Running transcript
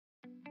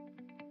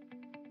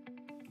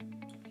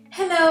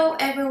Hello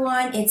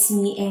everyone, it's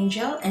me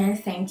Angel and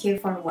thank you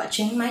for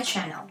watching my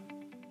channel.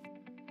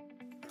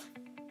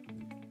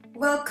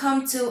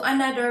 Welcome to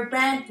another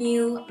brand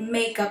new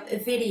makeup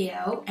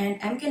video, and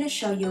I'm gonna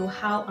show you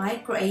how I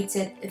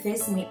created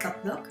this makeup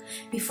look.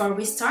 Before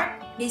we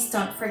start, please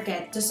don't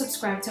forget to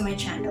subscribe to my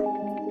channel.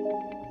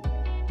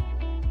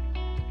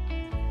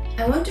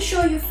 I want to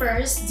show you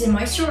first the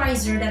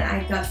moisturizer that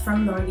I got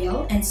from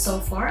Loreal, and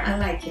so far I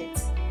like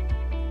it.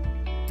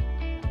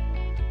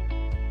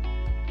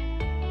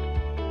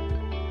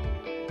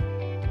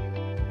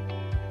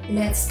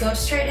 Let's go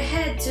straight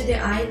ahead to the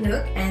eye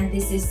look, and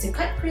this is the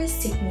cut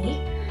crease technique.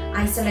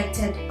 I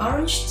selected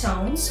orange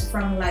tones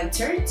from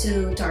lighter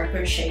to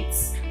darker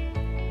shades.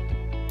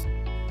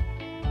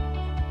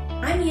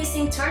 I'm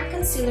using Tarte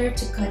concealer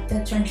to cut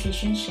the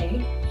transition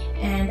shade,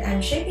 and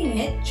I'm shaping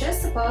it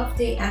just above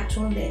the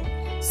actual lid,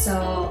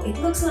 so it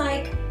looks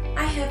like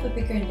I have a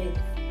bigger lid.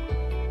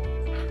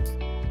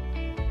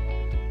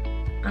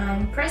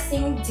 I'm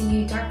pressing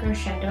the darker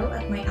shadow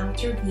at my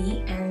outer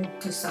V and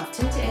to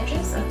soften the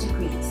edges of the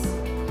crease.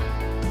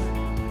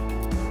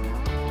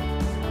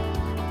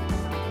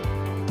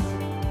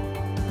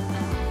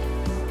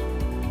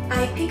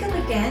 I pick up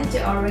again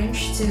the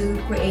orange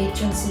to create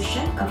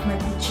transition of my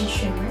peachy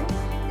shimmer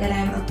that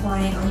I'm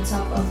applying on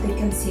top of the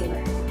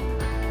concealer.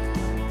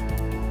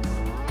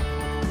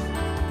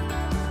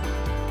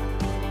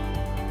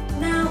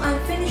 Now I'm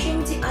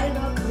finishing the eye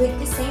look with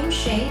the same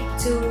shade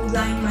to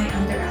line my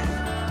under eye.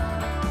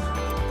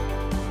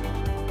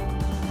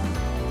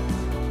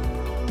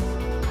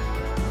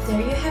 There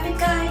you have it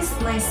guys,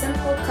 my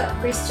simple cut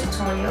crease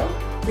tutorial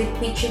with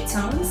peachy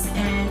tones,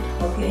 and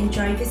hope you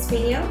enjoyed this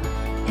video,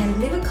 and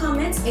leave a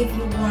comment if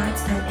you want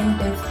an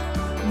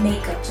in-depth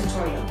makeup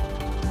tutorial.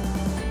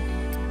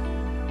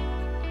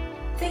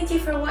 Thank you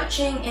for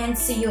watching and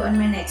see you on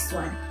my next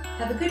one.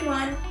 Have a good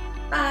one.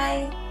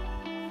 Bye!